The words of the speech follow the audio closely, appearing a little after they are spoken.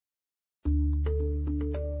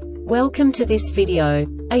Welcome to this video.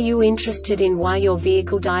 Are you interested in why your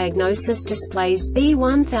vehicle diagnosis displays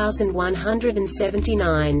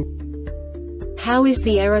B1179? How is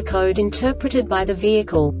the error code interpreted by the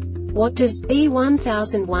vehicle? What does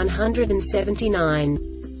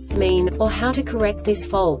B1179 mean, or how to correct this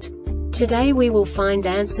fault? Today we will find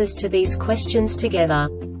answers to these questions together.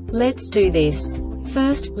 Let's do this.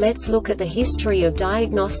 First, let's look at the history of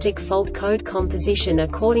diagnostic fault code composition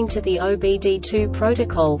according to the OBD2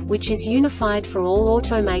 protocol, which is unified for all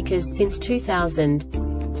automakers since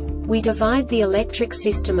 2000. We divide the electric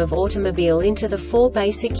system of automobile into the four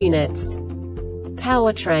basic units: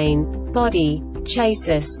 powertrain, body,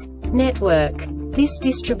 chassis, network. This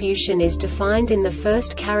distribution is defined in the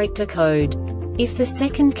first character code. If the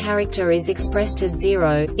second character is expressed as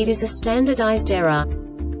 0, it is a standardized error.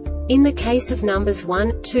 In the case of numbers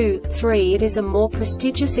 1, 2, 3, it is a more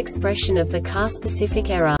prestigious expression of the car-specific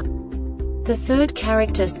error. The third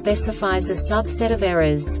character specifies a subset of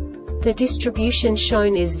errors. The distribution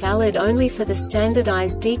shown is valid only for the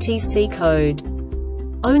standardized DTC code.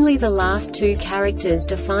 Only the last two characters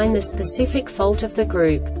define the specific fault of the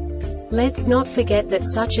group. Let's not forget that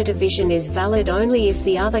such a division is valid only if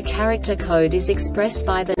the other character code is expressed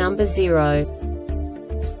by the number 0.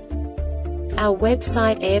 Our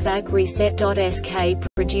website airbagreset.sk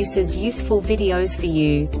produces useful videos for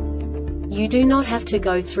you. You do not have to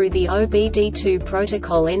go through the OBD2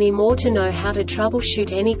 protocol anymore to know how to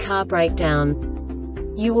troubleshoot any car breakdown.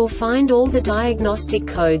 You will find all the diagnostic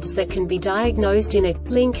codes that can be diagnosed in a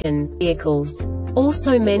Lincoln vehicles.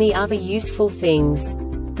 Also many other useful things.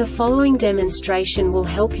 The following demonstration will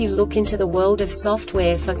help you look into the world of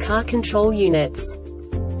software for car control units.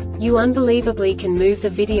 You unbelievably can move the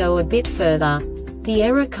video a bit further. The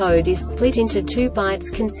error code is split into 2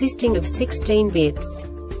 bytes consisting of 16 bits.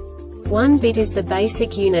 1 bit is the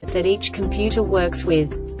basic unit that each computer works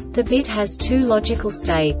with. The bit has 2 logical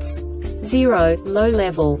states: 0, low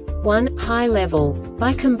level, 1, high level.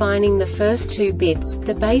 By combining the first 2 bits,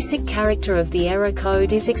 the basic character of the error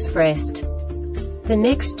code is expressed. The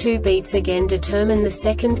next 2 beats again determine the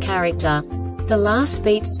second character. The last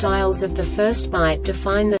beat styles of the first byte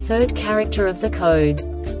define the third character of the code.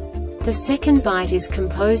 The second byte is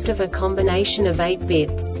composed of a combination of 8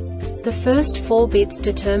 bits. The first 4 bits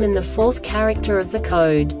determine the fourth character of the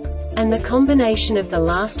code. And the combination of the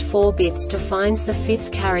last 4 bits defines the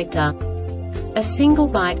fifth character. A single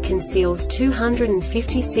byte conceals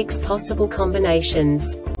 256 possible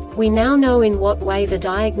combinations. We now know in what way the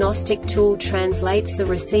diagnostic tool translates the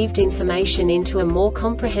received information into a more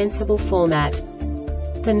comprehensible format.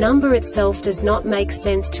 The number itself does not make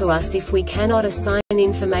sense to us if we cannot assign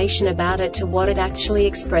information about it to what it actually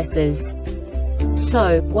expresses.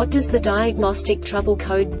 So, what does the diagnostic trouble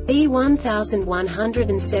code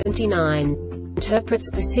B1179 interpret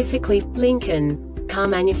specifically for Lincoln car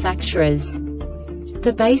manufacturers?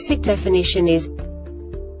 The basic definition is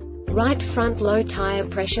right front low tire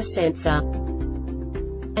pressure sensor.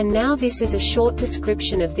 And now this is a short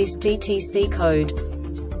description of this DTC code.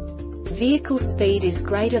 Vehicle speed is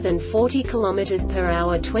greater than 40 km per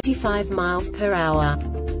hour, 25 miles per hour.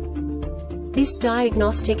 This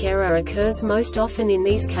diagnostic error occurs most often in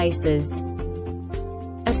these cases: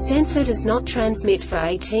 a sensor does not transmit for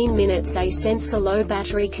 18 minutes, a sensor low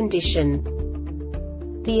battery condition.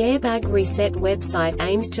 The Airbag Reset website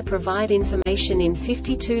aims to provide information in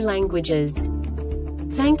 52 languages.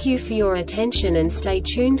 Thank you for your attention and stay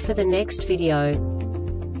tuned for the next video.